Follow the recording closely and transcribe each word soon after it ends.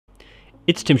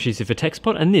It's Tim Sheesy for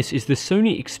TechSpot, and this is the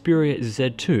Sony Xperia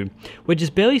Z2. We're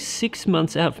just barely 6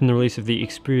 months out from the release of the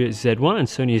Xperia Z1, and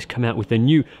Sony has come out with a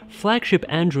new flagship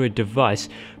Android device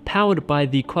powered by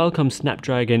the Qualcomm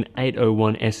Snapdragon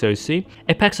 801 SoC.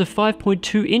 It packs a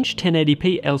 5.2-inch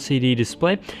 1080p LCD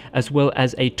display, as well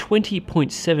as a 20.7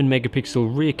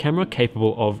 megapixel rear camera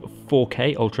capable of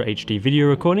 4K Ultra HD video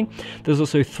recording. There's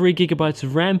also 3GB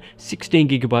of RAM,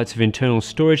 16GB of internal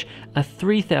storage, a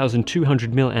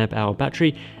 3200 mAh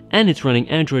battery, and it's running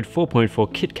Android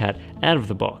 4.4 KitKat out of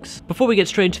the box. Before we get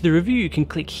straight into the review, you can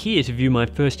click here to view my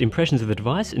first impressions of the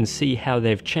device and see how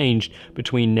they've changed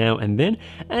between now and then,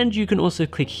 and you can also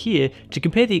click here to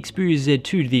compare the Xperia Z2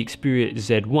 to the Xperia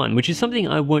Z1, which is something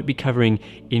I won't be covering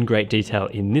in great detail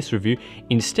in this review,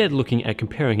 instead looking at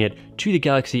comparing it to the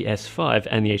Galaxy S5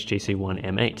 and the HTC One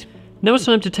M8. Now it's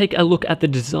time to take a look at the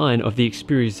design of the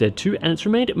Xperia Z2, and it's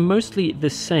remained mostly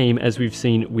the same as we've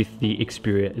seen with the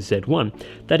Xperia Z1.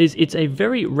 That is, it's a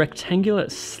very rectangular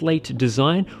slate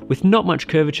design with not much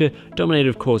curvature, dominated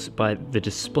of course by the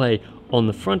display on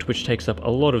the front, which takes up a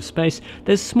lot of space.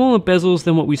 There's smaller bezels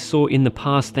than what we saw in the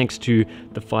past thanks to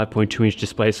the 5.2-inch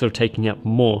display sort of taking up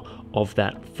more of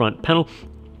that front panel.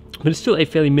 But it's still a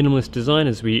fairly minimalist design.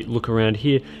 As we look around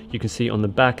here, you can see on the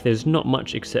back there's not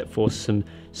much except for some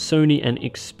Sony and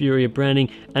Xperia branding,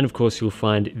 and of course you'll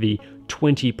find the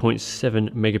 20.7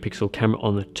 megapixel camera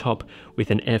on the top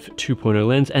with an f2.0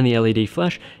 lens and the LED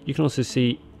flash. You can also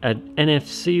see an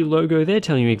NFC logo there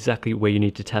telling you exactly where you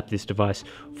need to tap this device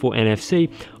for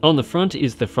NFC. On the front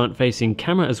is the front-facing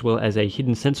camera as well as a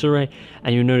hidden sensor array,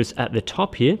 and you'll notice at the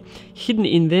top here, hidden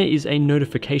in there is a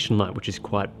notification light, which is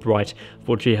quite bright.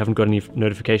 Fortunately, I haven't got any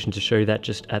notification to show you that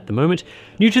just at the moment.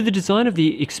 New to the design of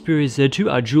the Xperia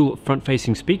Z2 are dual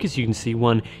front-facing speakers. You can see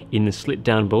one in the slit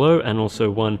down below and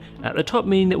also one at the top,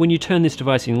 meaning that when you turn this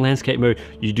device in landscape mode,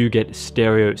 you do get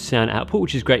stereo sound output,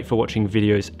 which is great for watching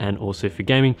videos and also for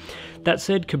gaming. That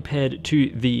said, compared to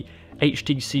the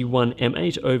HTC One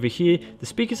M8 over here, the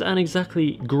speakers aren't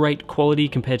exactly great quality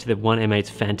compared to the One M8's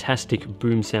fantastic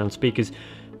boom sound speakers.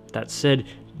 That said,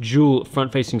 dual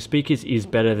front-facing speakers is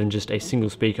better than just a single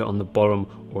speaker on the bottom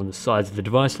or on the sides of the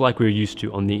device like we're used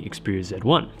to on the Xperia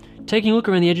Z1. Taking a look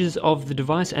around the edges of the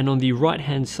device, and on the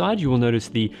right-hand side you will notice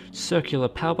the circular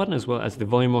power button as well as the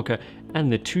volume rocker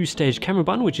and the two-stage camera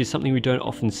button, which is something we don't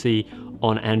often see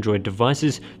on Android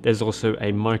devices. There's also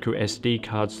a micro SD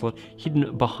card slot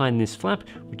hidden behind this flap,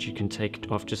 which you can take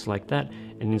off just like that,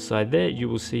 and inside there you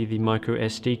will see the micro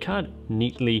SD card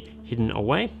neatly hidden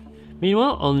away.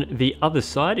 Meanwhile, on the other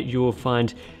side you will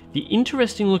find the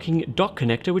interesting looking dock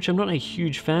connector, which I'm not a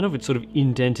huge fan of. It's sort of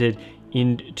indented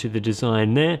into the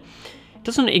design there. It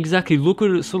doesn't exactly look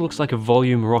good. It sort of looks like a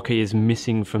volume rocker is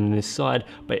missing from this side,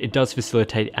 but it does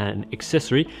facilitate an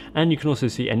accessory. And you can also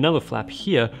see another flap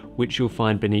here, which you'll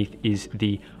find beneath is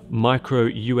the micro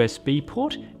USB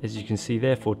port, as you can see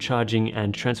there, for charging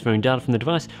and transferring data from the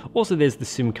device. Also, there's the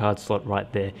SIM card slot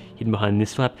right there hidden behind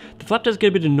this flap. The flap does get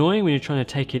a bit annoying when you're trying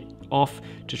to take it off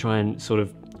to try and sort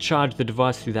of charge the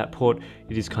device through that port.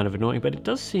 It is kind of annoying, but it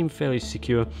does seem fairly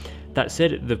secure. That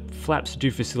said, the flaps do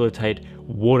facilitate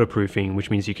waterproofing, which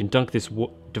means you can dunk this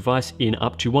device in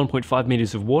up to 1.5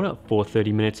 meters of water for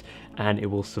 30 minutes and it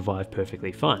will survive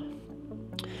perfectly fine.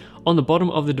 On the bottom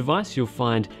of the device you'll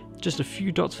find just a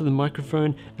few dots for the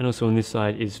microphone, and also on this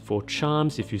side is for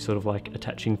charms if you sort of like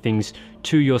attaching things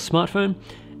to your smartphone.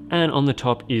 And on the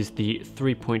top is the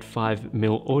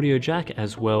 3.5mm audio jack,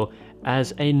 as well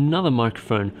as another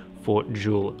microphone for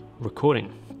dual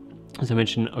recording. As I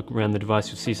mentioned, around the device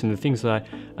you'll see some of the things that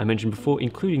I mentioned before,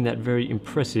 including that very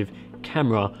impressive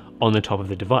camera on the top of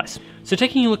the device. So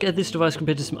taking a look at this device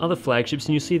compared to some other flagships,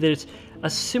 and you'll see that it's a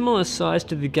similar size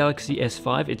to the Galaxy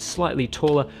S5. It's slightly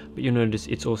taller, but you'll notice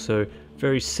it's also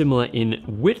very similar in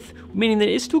width, meaning that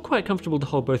it's still quite comfortable to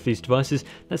hold both these devices.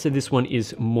 That said, this one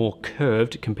is more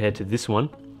curved compared to this one.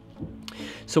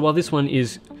 So while this one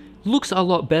looks a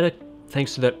lot better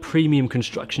thanks to that premium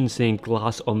construction, seeing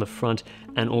glass on the front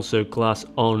and also glass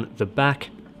on the back,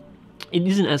 it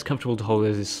isn't as comfortable to hold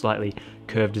as this slightly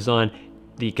curved design.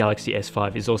 The Galaxy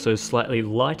S5 is also slightly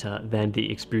lighter than the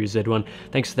Xperia Z1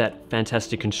 thanks to that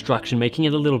fantastic construction, making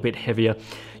it a little bit heavier.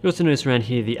 You also notice around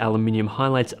here the aluminium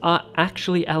highlights are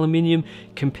actually aluminium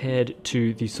compared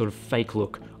to the sort of fake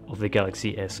look of the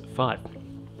Galaxy S5.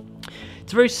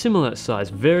 It's a very similar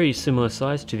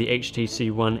size to the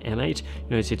HTC One M8.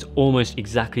 Notice it's almost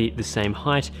exactly the same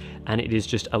height, and it is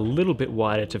just a little bit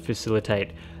wider to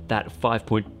facilitate that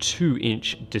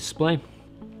 5.2-inch display.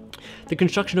 The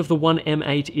construction of the One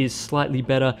M8 is slightly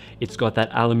better. It's got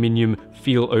that aluminium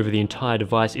feel over the entire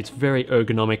device. It's very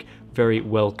ergonomic, very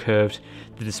well curved.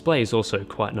 The display is also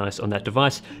quite nice on that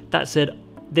device. That said,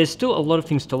 there's still a lot of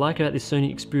things to like about this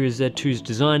Sony Xperia Z2's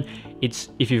design.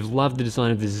 If you've loved the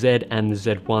design of the Z and the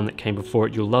Z1 that came before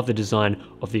it, you'll love the design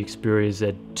of the Xperia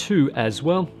Z2 as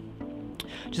well.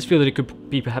 Just feel that it could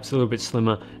be perhaps a little bit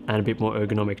slimmer and a bit more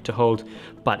ergonomic to hold,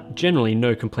 but generally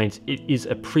no complaints. It is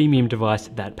a premium device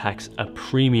that packs a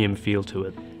premium feel to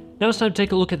it. Now it's time to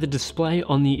take a look at the display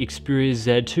on the Xperia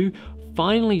Z2.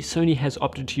 Finally, Sony has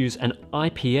opted to use an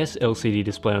IPS LCD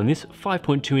display on this,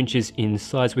 5.2 inches in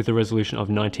size with a resolution of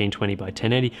 1920 by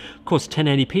 1080. Of course,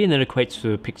 1080p, and that equates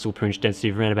to a pixel per inch density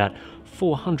of around about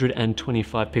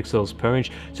 425 pixels per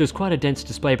inch, so it's quite a dense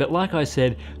display. But like I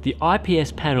said, the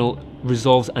IPS panel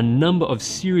resolves a number of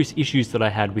serious issues that I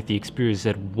had with the Xperia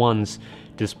Z1's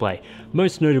display.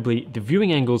 Most notably, the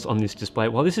viewing angles on this display.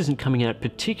 While this isn't coming out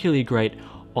particularly great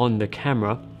on the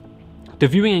camera, the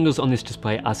viewing angles on this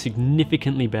display are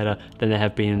significantly better than they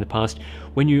have been in the past.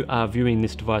 When you are viewing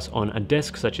this device on a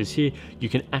desk such as here, you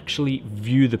can actually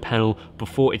view the panel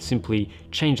before it simply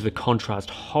changed the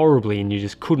contrast horribly and you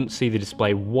just couldn't see the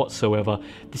display whatsoever.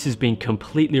 This has been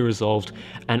completely resolved,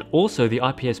 and also the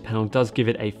IPS panel does give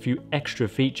it a few extra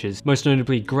features, most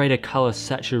notably greater color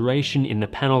saturation in the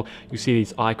panel. You see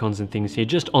these icons and things here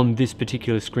just on this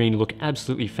particular screen look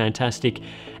absolutely fantastic.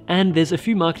 And there's a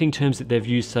few marketing terms that they've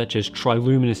used, such as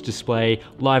triluminous display,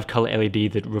 live color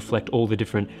LED, that reflect all the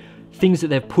different things that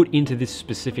they've put into this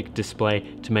specific display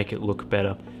to make it look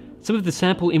better. Some of the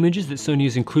sample images that Sony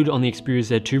has included on the Xperia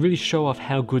Z2 really show off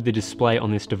how good the display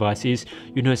on this device is.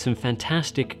 You know, some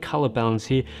fantastic color balance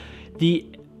here. The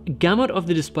gamut of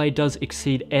the display does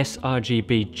exceed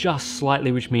sRGB just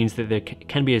slightly, which means that there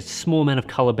can be a small amount of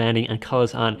color banding and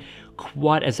colors aren't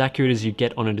quite as accurate as you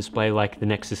get on a display like the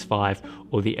Nexus 5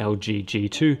 or the LG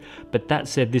G2. But that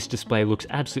said, this display looks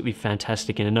absolutely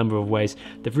fantastic in a number of ways.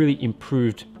 They've really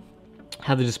improved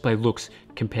how the display looks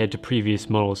compared to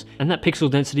previous models. And that pixel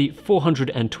density,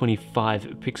 425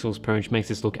 pixels per inch, makes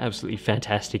this look absolutely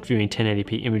fantastic viewing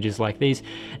 1080p images like these.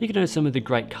 You can notice some of the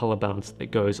great color balance that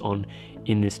goes on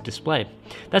in this display.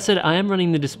 That said, I am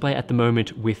running the display at the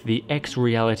moment with the X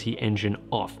Reality engine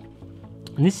off.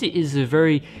 And this is a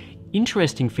very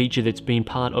interesting feature that's been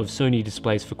part of Sony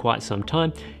displays for quite some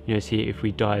time. You notice here, if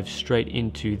we dive straight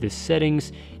into the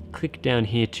settings, click down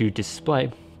here to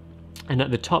display, and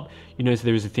at the top you notice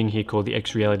there is a thing here called the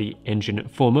X Reality engine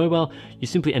for mobile. You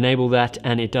simply enable that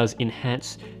and it does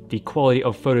enhance the quality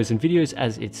of photos and videos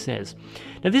as it says.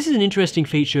 Now this is an interesting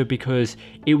feature because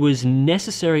it was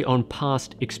necessary on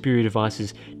past Xperia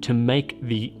devices to make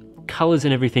the colors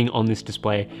and everything on this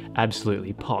display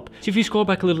absolutely pop. So if you scroll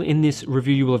back a little in this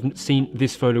review, you will have seen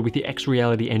this photo with the X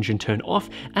Reality engine turned off,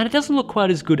 and it doesn't look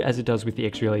quite as good as it does with the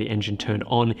X Reality engine turned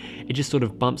on. It just sort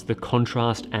of bumps the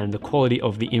contrast and the quality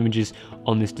of the images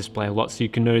on this display a lot, so you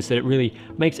can notice that it really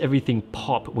makes everything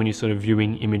pop when you're sort of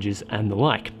viewing images and the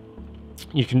like.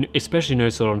 You can especially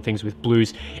notice it on things with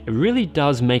blues. It really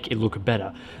does make it look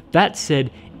better. That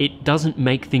said, it doesn't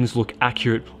make things look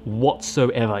accurate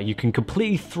whatsoever. You can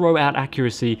completely throw out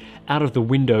accuracy out of the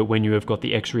window when you have got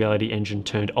the X Reality engine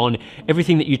turned on.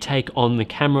 Everything that you take on the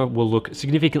camera will look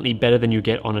significantly better than you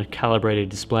get on a calibrated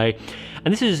display.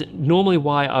 And this is normally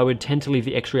why I would tend to leave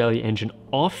the X Reality engine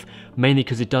off, mainly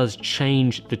because it does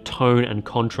change the tone and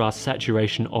contrast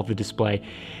saturation of the display.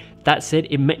 That said,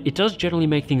 it does generally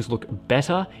make things look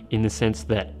better in the sense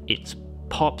that it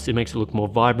pops, it makes it look more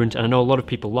vibrant, and I know a lot of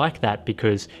people like that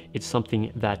because it's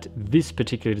something that this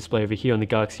particular display over here on the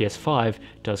Galaxy S5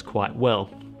 does quite well.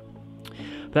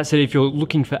 That said, if you're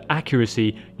looking for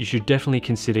accuracy, you should definitely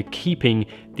consider keeping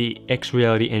the X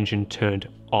Reality engine turned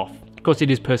off. Of course, it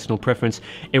is personal preference.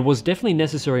 It was definitely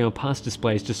necessary on past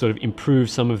displays to sort of improve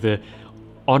some of the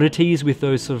oddities with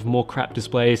those sort of more crap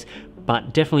displays,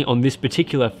 but definitely on this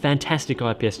particular fantastic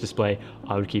IPS display,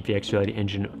 I would keep the X Reality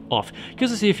engine off. You can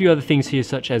also see a few other things here,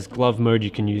 such as glove mode. You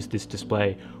can use this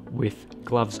display with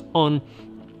gloves on.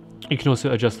 You can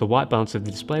also adjust the white balance of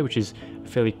the display, which is a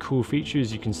fairly cool feature,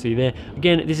 as you can see there.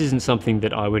 Again, this isn't something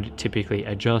that I would typically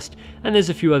adjust. And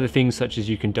there's a few other things, such as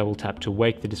you can double tap to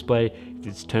wake the display. If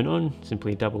it's turned on,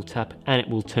 simply double tap and it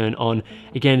will turn on.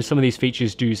 Again, some of these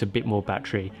features do use a bit more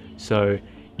battery, so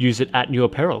use it at your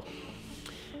peril.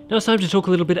 Now it's time to talk a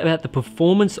little bit about the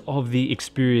performance of the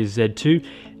Xperia Z2.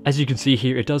 As you can see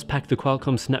here, it does pack the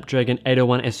Qualcomm Snapdragon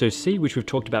 801 SoC, which we've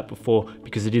talked about before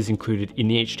because it is included in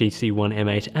the HTC One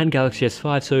M8 and Galaxy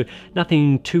S5, so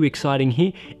nothing too exciting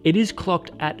here. It is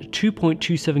clocked at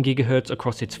 2.27 GHz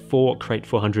across its 4 Crate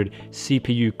 400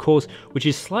 CPU cores, which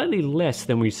is slightly less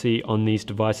than we see on these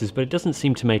devices, but it doesn't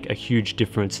seem to make a huge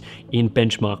difference in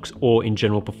benchmarks or in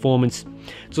general performance.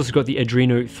 It's also got the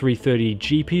Adreno 330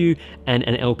 GPU and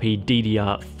an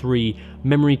LPDDR3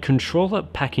 memory controller,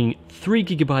 packing 3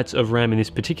 GB of RAM in this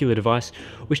particular device,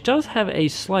 which does have a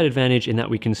slight advantage in that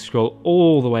we can scroll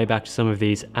all the way back to some of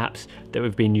these apps that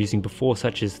we've been using before,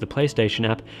 such as the PlayStation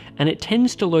app, and it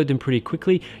tends to load them pretty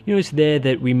quickly. You notice there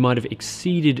that we might have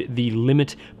exceeded the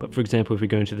limit, but for example, if we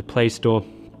go into the Play Store,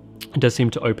 it does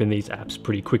seem to open these apps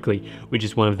pretty quickly, which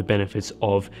is one of the benefits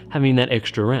of having that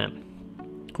extra RAM.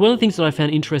 One of the things that I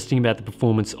found interesting about the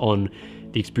performance on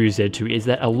the Xperia Z2 is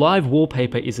that a live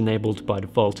wallpaper is enabled by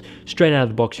default. Straight out of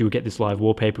the box you will get this live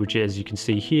wallpaper, which, as you can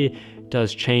see here,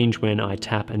 does change when I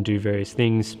tap and do various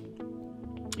things.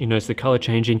 You notice the color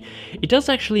changing. It does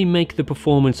actually make the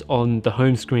performance on the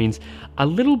home screens a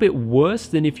little bit worse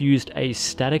than if you used a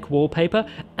static wallpaper,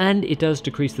 and it does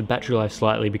decrease the battery life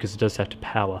slightly because it does have to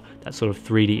power that sort of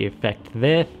 3D effect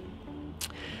there.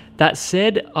 That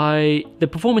said, the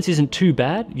performance isn't too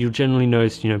bad. You'll generally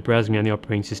notice, browsing around the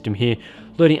operating system here,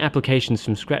 loading applications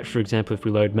from scratch, for example, if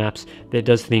we load maps, that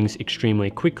does things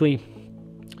extremely quickly.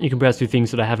 You can browse through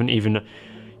things that I haven't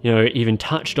even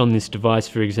touched on this device,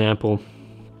 for example.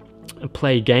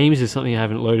 Play games is something I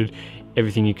haven't loaded.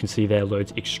 Everything you can see there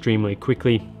loads extremely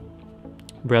quickly.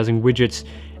 Browsing widgets,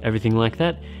 everything like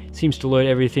that. It seems to load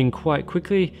everything quite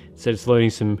quickly, so it's loading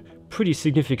some pretty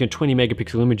significant 20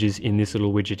 megapixel images in this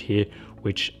little widget here,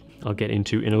 which I'll get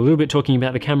into in a little bit talking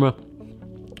about the camera.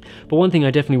 But one thing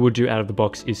I definitely would do out of the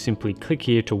box is simply click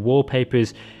here to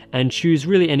wallpapers and choose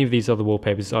really any of these other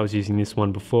wallpapers. I was using this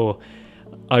one before.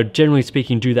 I would, generally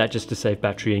speaking, do that just to save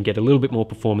battery and get a little bit more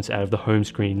performance out of the home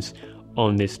screens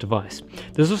on this device.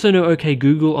 There's also no OK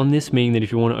Google on this, meaning that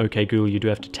if you want to OK Google, you do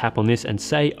have to tap on this and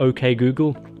say OK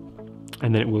Google,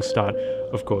 and then it will start,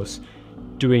 of course,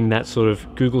 doing that sort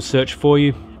of Google search for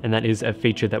you, and that is a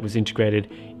feature that was integrated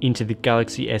into the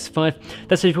Galaxy S5.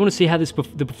 That said, if you want to see how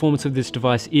the performance of this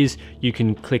device is, you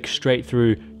can click straight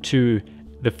through to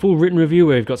the full written review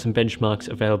where we've got some benchmarks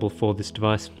available for this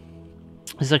device.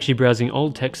 This is actually browsing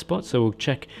old TechSpot, so we'll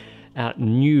check out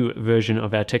new version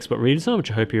of our TechSpot redesign,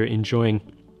 which I hope you're enjoying.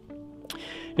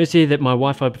 Notice here that my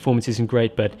Wi-Fi performance isn't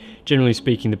great, but generally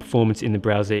speaking, the performance in the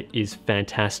browser is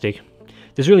fantastic.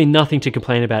 There's really nothing to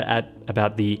complain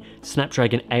about the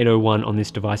Snapdragon 801 on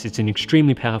this device. It's an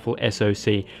extremely powerful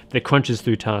SoC that crunches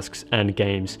through tasks and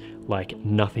games like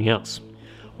nothing else.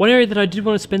 One area that I did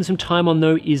want to spend some time on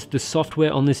though is the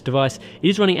software on this device. It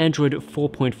is running Android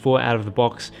 4.4 out of the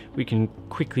box. We can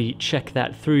quickly check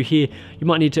that through here. You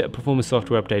might need to perform a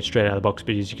software update straight out of the box,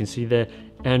 but as you can see there,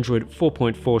 Android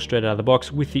 4.4 straight out of the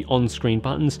box with the on-screen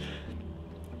buttons,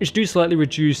 which do slightly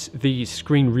reduce the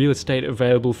screen real estate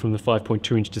available from the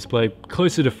 5.2-inch display,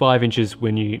 closer to 5 inches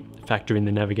when you factor in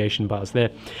the navigation bars there.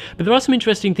 But there are some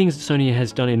interesting things that Sony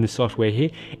has done in the software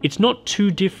here. It's not too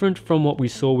different from what we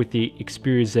saw with the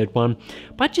Xperia Z1,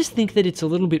 but I just think that it's a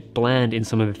little bit bland in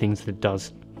some of the things that it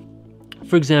does.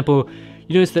 For example,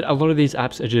 you notice that a lot of these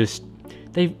apps are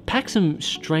they pack some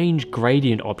strange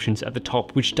gradient options at the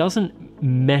top, which doesn't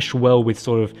mesh well with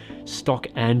sort of stock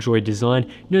Android design.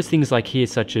 You notice things like here,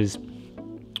 such as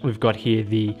we've got here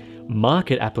the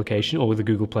Market application or the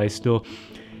Google Play Store.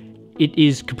 It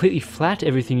is completely flat.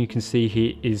 Everything you can see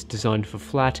here is designed for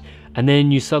flat, and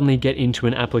then you suddenly get into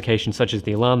an application such as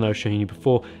the alarm that I was showing you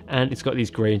before, and it's got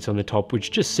these gradients on the top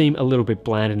which just seem a little bit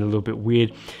bland and a little bit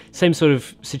weird. Same sort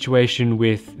of situation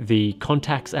with the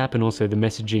Contacts app and also the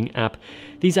Messaging app.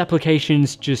 These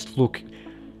applications just look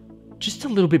just a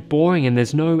little bit boring, and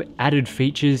there's no added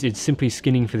features. It's simply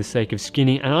skinning for the sake of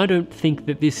skinning, and I don't think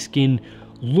that this skin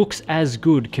looks as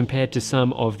good compared to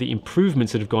some of the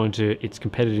improvements that have gone to its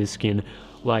competitor's skin,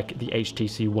 like the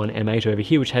HTC One M8 over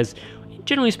here, which has,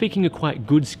 generally speaking, a quite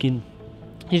good skin.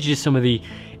 It's just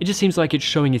it just seems like it's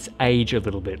showing its age a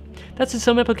little bit. That's it.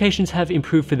 Some applications have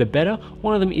improved for the better.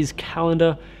 One of them is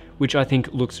Calendar, which I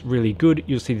think looks really good.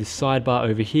 You'll see the sidebar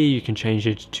over here. You can change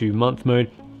it to month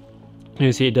mode.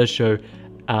 You'll see it does show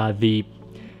the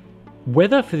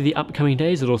weather for the upcoming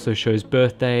days. It also shows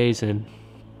birthdays, and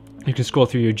you can scroll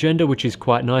through your agenda, which is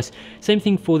quite nice. Same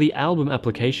thing for the album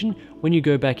application. When you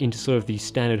go back into sort of the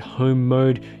standard home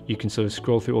mode, you can sort of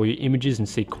scroll through all your images and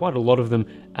see quite a lot of them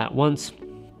at once.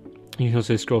 You can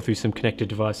also scroll through some connected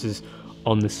devices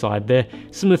on the side there.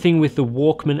 Similar thing with the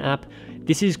Walkman app.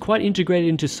 This is quite integrated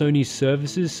into Sony's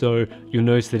services, so you'll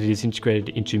notice that it is integrated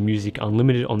into Music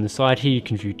Unlimited on the side here. You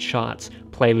can view charts,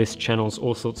 playlists, channels,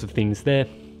 all sorts of things there.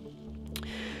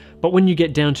 But when you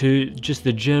get down to just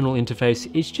the general interface,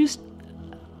 it's just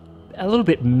a little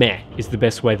bit meh is the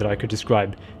best way that I could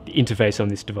describe the interface on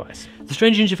this device. The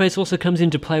strange interface also comes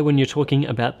into play when you're talking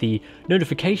about the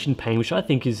notification pane, which I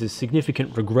think is a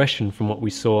significant regression from what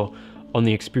we saw on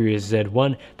the Xperia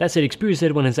Z1. That said, Xperia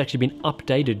Z1 has actually been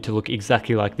updated to look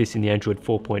exactly like this in the Android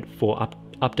 4.4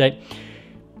 update.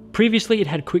 Previously, it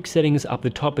had quick settings up the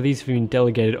top, but these have been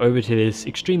delegated over to this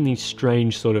extremely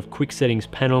strange sort of quick settings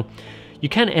panel. You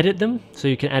can edit them, so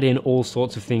you can add in all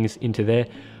sorts of things into there,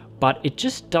 but it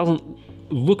just doesn't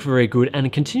look very good. And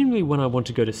continually when I want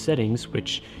to go to settings,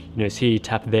 which, you know, see, you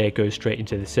tap there, it goes straight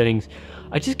into the settings,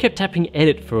 I just kept tapping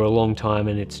edit for a long time,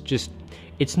 and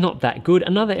it's not that good.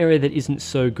 Another area that isn't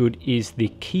so good is the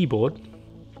keyboard.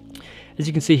 As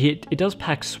you can see here, it does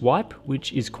pack swipe,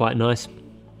 which is quite nice.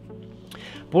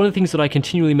 But one of the things that I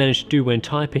continually manage to do when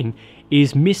typing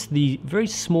is miss the very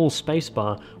small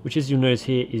spacebar, which, as you'll notice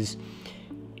here, it's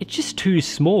just too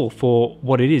small for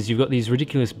what it is. You've got these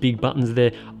ridiculous big buttons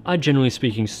there. I generally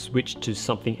speaking switch to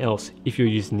something else if you're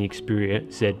using the Xperia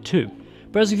Z2.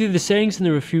 Browsing through the settings, and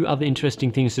there are a few other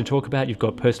interesting things to talk about. You've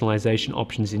got personalization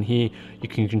options in here. You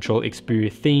can control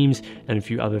Xperia themes and a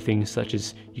few other things, such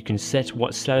as you can set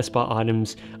what status bar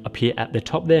items appear at the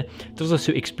top there. There's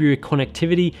also Xperia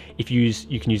connectivity.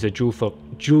 You can use a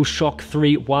DualShock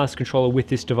 3 wireless controller with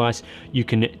this device. You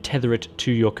can tether it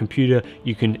to your computer.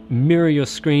 You can mirror your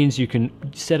screens. You can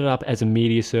set it up as a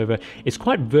media server. It's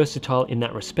quite versatile in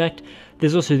that respect.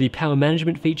 There's also the power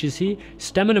management features here.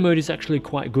 Stamina mode is actually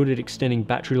quite good at extending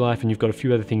battery life, and you've got a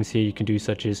few other things here you can do,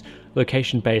 such as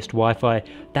location-based Wi-Fi.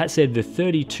 That said, the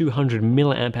 3200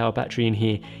 milliamp hour battery in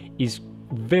here is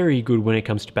very good when it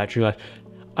comes to battery life.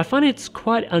 I find it's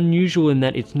quite unusual in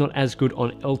that it's not as good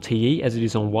on LTE as it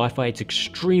is on Wi-Fi. It's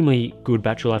extremely good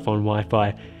battery life on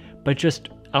Wi-Fi, but just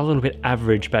a little bit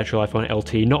average battery life on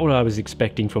LTE, not what I was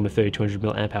expecting from a 3200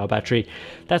 milliamp hour battery.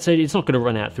 That said, it's not going to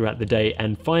run out throughout the day,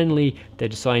 and finally they're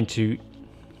deciding to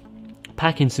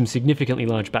pack in some significantly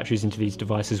large batteries into these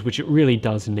devices, which it really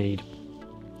does need.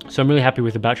 So I'm really happy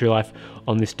with the battery life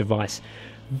on this device.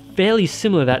 Fairly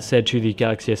similar, that said, to the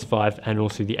Galaxy S5 and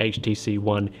also the HTC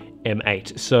One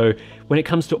M8. So when it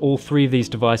comes to all three of these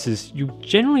devices, you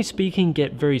generally speaking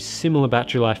get very similar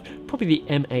battery life. Probably the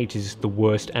M8 is the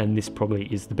worst, and this probably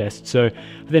is the best. So,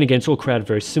 but then again, it's all crowded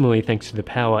very similarly thanks to the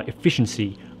power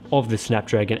efficiency of the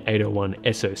Snapdragon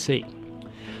 801 SoC.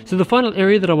 So the final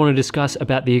area that I want to discuss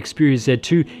about the Xperia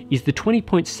Z2 is the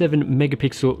 20.7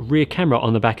 megapixel rear camera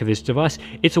on the back of this device.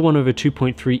 It's a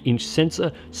 1/2.3 inch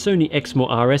sensor, Sony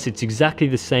Xperia RS. It's exactly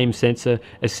the same sensor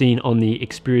as seen on the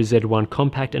Xperia Z1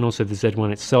 Compact and also the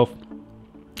Z1 itself.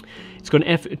 It's got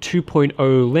an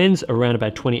f2.0 lens around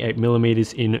about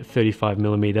 28mm in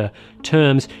 35mm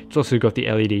terms. It's also got the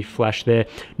LED flash there.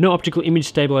 No optical image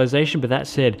stabilization, but that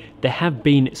said, there have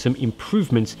been some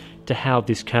improvements to how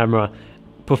this camera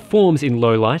performs in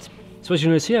low light. So as you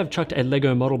notice here, I've chucked a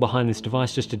Lego model behind this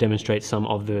device just to demonstrate some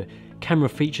of the camera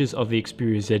features of the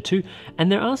Xperia Z2, and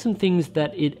there are some things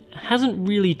that it hasn't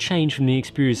really changed from the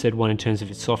Xperia Z1 in terms of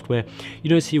its software. You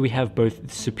notice here we have both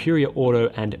Superior Auto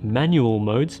and manual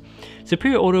modes.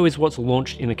 Superior Auto is what's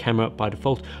launched in the camera by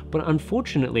default, but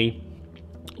unfortunately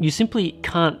you simply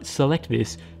can't select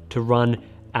this to run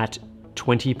at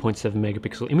 20.7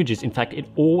 megapixel images. In fact, it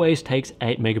always takes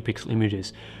 8 megapixel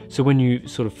images. So when you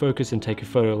sort of focus and take a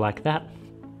photo like that,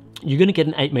 you're going to get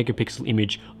an 8 megapixel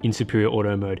image in Superior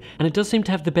Auto mode. And it does seem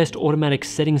to have the best automatic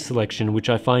setting selection, which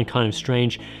I find kind of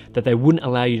strange that they wouldn't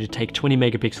allow you to take 20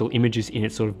 megapixel images in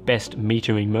its sort of best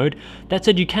metering mode. That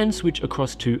said, you can switch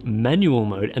across to manual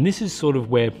mode, and this is sort of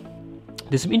where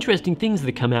there's some interesting things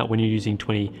that come out when you're using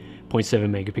 20.7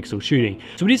 megapixel shooting.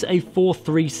 So it is a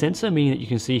 4:3 sensor, meaning that you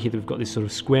can see here that we've got this sort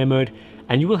of square mode,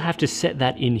 and you will have to set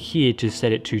that in here to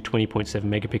set it to 20.7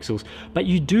 megapixels, but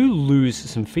you do lose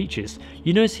some features.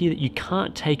 You notice here that you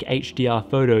can't take HDR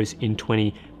photos in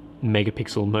 20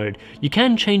 megapixel mode. You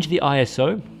can change the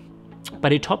ISO,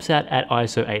 but it tops out at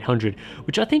ISO 800,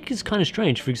 which I think is kind of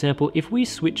strange. For example, if we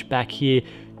switch back here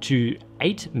to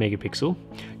 8 megapixel,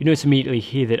 you notice immediately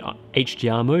here that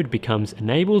HDR mode becomes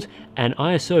enabled and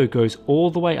ISO goes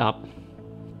all the way up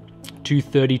to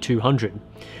 3200.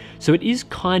 So it is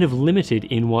kind of limited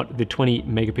in what the 20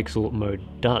 megapixel mode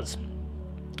does.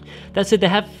 That said, they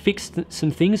have fixed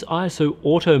some things. ISO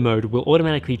auto mode will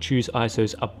automatically choose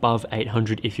ISOs above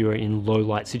 800 if you're in low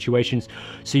light situations,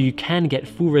 so you can get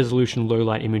full resolution low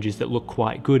light images that look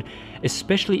quite good,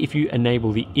 especially if you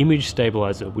enable the image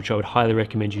stabilizer, which I would highly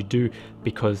recommend you do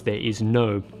because there is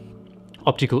no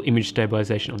optical image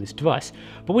stabilization on this device.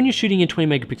 But when you're shooting in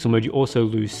 20 megapixel mode, you also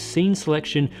lose scene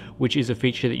selection, which is a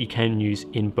feature that you can use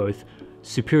in both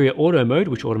Superior Auto mode,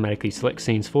 which automatically selects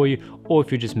scenes for you, or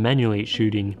if you're just manually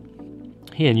shooting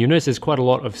here. And you'll notice there's quite a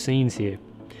lot of scenes here.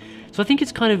 So I think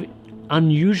it's kind of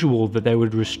unusual that they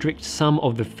would restrict some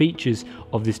of the features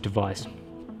of this device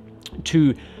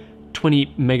to 20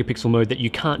 megapixel mode, that you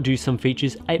can't do some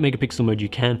features. 8 megapixel mode you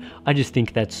can. I just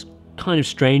think that's kind of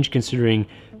strange considering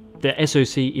the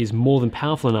SoC is more than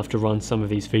powerful enough to run some of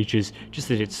these features, just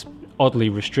that it's oddly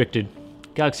restricted.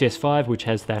 Galaxy S5, which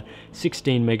has that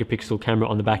 16 megapixel camera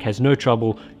on the back, has no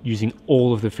trouble using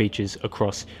all of the features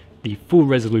across the full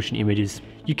resolution images.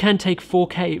 You can take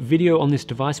 4K video on this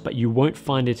device, but you won't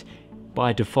find it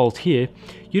by default here.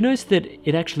 You notice that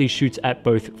it actually shoots at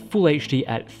both full HD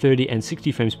at 30 and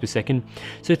 60 frames per second.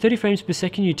 So 30 frames per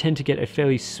second, you tend to get a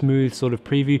fairly smooth sort of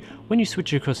preview. When you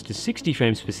switch across to 60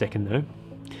 frames per second though,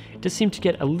 does seem to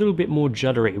get a little bit more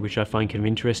juddery, which I find kind of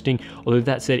interesting, although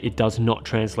that said, it does not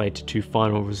translate to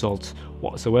final results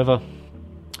whatsoever.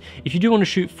 If you do want to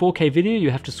shoot 4K video,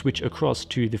 you have to switch across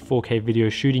to the 4K video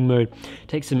shooting mode.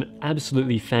 Take some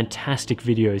absolutely fantastic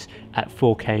videos at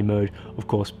 4K mode. Of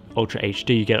course, Ultra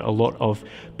HD, you get a lot of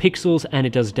pixels, and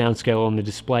it does downscale on the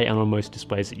display and on most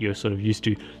displays that you're sort of used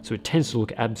to, so it tends to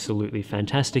look absolutely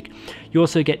fantastic. You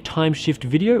also get time shift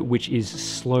video, which is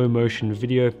slow motion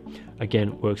video.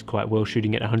 Again, works quite well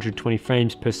shooting at 120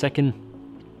 frames per second.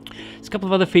 There's a couple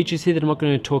of other features here that I'm not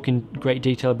going to talk in great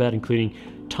detail about, including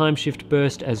time shift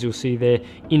burst, as you'll see there.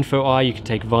 Info Eye, you can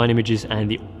take Vine images, and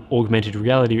the augmented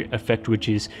reality effect, which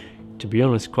is, to be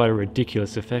honest, quite a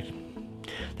ridiculous effect.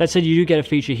 That said, you do get a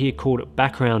feature here called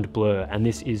background blur, and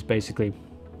this is basically,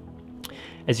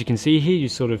 as you can see here, you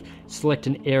sort of select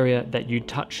an area that you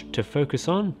touch to focus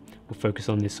on. We'll focus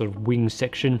on this sort of wing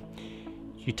section.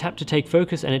 You tap to take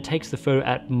focus, and it takes the photo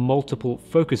at multiple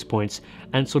focus points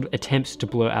and sort of attempts to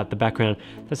blur out the background.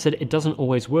 That said, it doesn't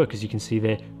always work, as you can see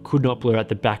there, could not blur out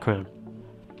the background.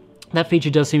 That feature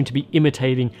does seem to be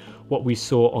imitating what we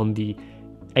saw on the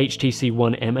HTC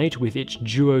One M8 with its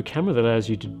duo camera that allows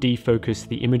you to defocus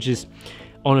the images.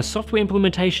 On a software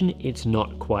implementation, it's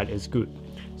not quite as good.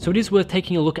 So it is worth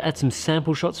taking a look at some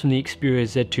sample shots from the Xperia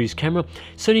Z2's camera.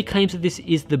 Sony claims that this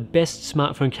is the best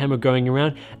smartphone camera going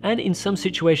around, and in some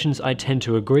situations I tend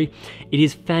to agree. It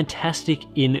is fantastic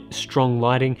in strong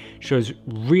lighting, shows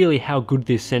really how good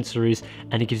this sensor is,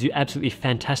 and it gives you absolutely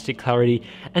fantastic clarity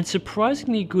and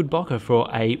surprisingly good bokeh for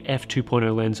a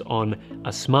f2.0 lens on a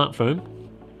smartphone.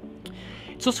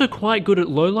 It's also quite good at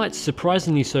low lights,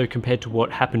 surprisingly so compared to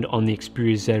what happened on the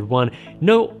Xperia Z1.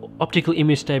 No optical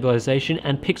image stabilization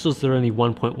and pixels that are only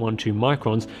 1.12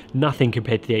 microns, nothing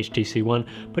compared to the HTC One,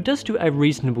 but does do a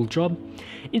reasonable job.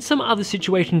 In some other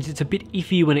situations, it's a bit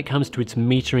iffy when it comes to its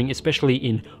metering, especially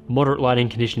in moderate lighting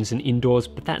conditions and indoors,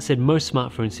 but that said, most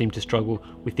smartphones seem to struggle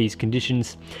with these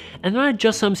conditions. And there are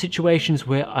just some situations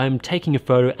where I'm taking a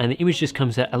photo and the image just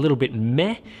comes out a little bit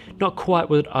meh, not quite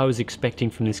what I was expecting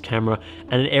from this camera,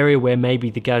 and an area where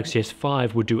maybe the Galaxy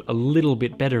S5 would do a little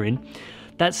bit better in.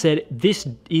 That said, this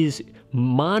is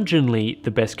marginally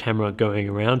the best camera going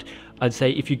around. I'd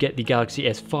say if you get the Galaxy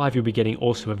S5, you'll be getting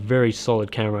also a very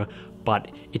solid camera, but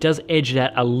it does edge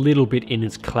that a little bit in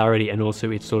its clarity and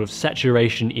also its sort of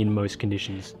saturation in most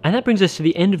conditions. And that brings us to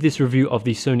the end of this review of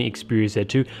the Sony Xperia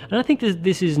Z2, and I think that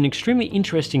this is an extremely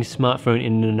interesting smartphone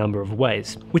in a number of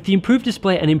ways. With the improved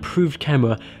display and improved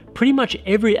camera, pretty much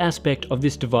every aspect of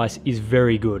this device is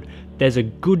very good. There's a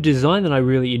good design that I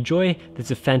really enjoy.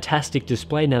 There's a fantastic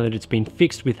display now that it's been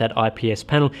fixed with that IPS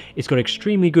panel. It's got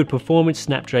extremely good performance,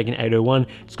 Snapdragon 801.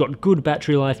 It's got good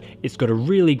battery life. It's got a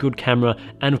really good camera,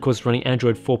 and of course running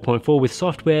Android 4.4 with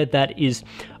software that is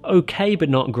okay but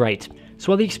not great. So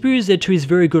while the Xperia Z2 is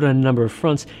very good on a number of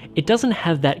fronts, it doesn't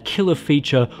have that killer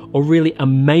feature or really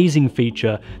amazing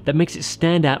feature that makes it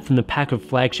stand out from the pack of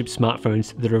flagship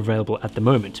smartphones that are available at the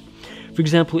moment. For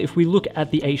example, if we look at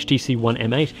the HTC One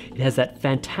M8, it has that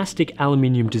fantastic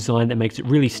aluminium design that makes it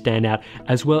really stand out,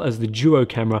 as well as the duo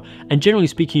camera, and generally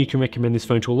speaking, you can recommend this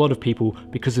phone to a lot of people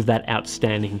because of that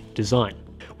outstanding design.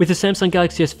 With the Samsung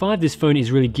Galaxy S5, this phone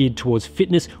is really geared towards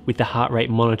fitness with the heart rate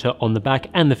monitor on the back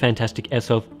and the fantastic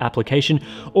S-Health application.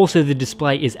 Also, the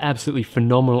display is absolutely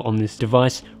phenomenal on this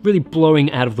device, really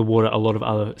blowing out of the water a lot of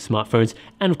other smartphones,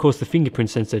 and of course the fingerprint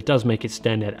sensor does make it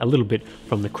stand out a little bit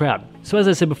from the crowd. So as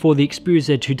I said before, the Xperia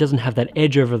Z2 doesn't have that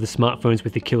edge over the smartphones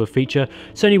with the killer feature.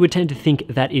 Sony would tend to think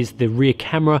that is the rear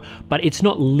camera, but it's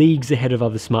not leagues ahead of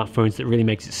other smartphones that really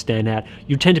makes it stand out.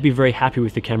 You tend to be very happy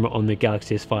with the camera on the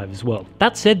Galaxy S5 as well.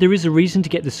 That said, there is a reason to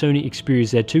get the Sony Xperia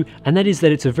Z2, and that is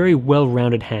that it's a very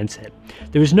well-rounded handset.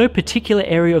 There is no particular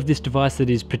area of this device that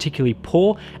is particularly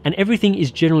poor, and everything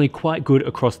is generally quite good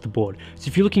across the board. So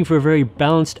if you're looking for a very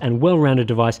balanced and well-rounded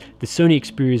device, the Sony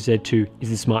Xperia Z2 is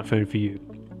the smartphone for you.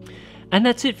 And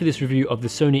that's it for this review of the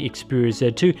Sony Xperia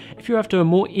Z2. If you're after a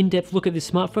more in-depth look at this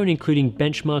smartphone, including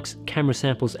benchmarks, camera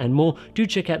samples, and more, do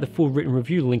check out the full written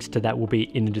review. Links to that will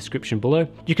be in the description below.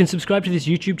 You can subscribe to this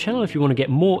YouTube channel if you want to get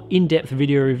more in-depth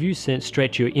video reviews sent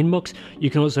straight to your inbox. You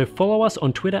can also follow us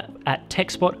on Twitter at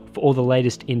TechSpot for all the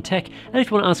latest in tech. And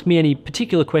if you want to ask me any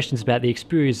particular questions about the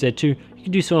Xperia Z2, you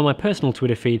can do so on my personal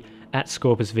Twitter feed at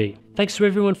ScorpusV. Thanks to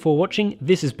everyone for watching.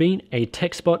 This has been a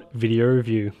TechSpot video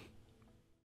review.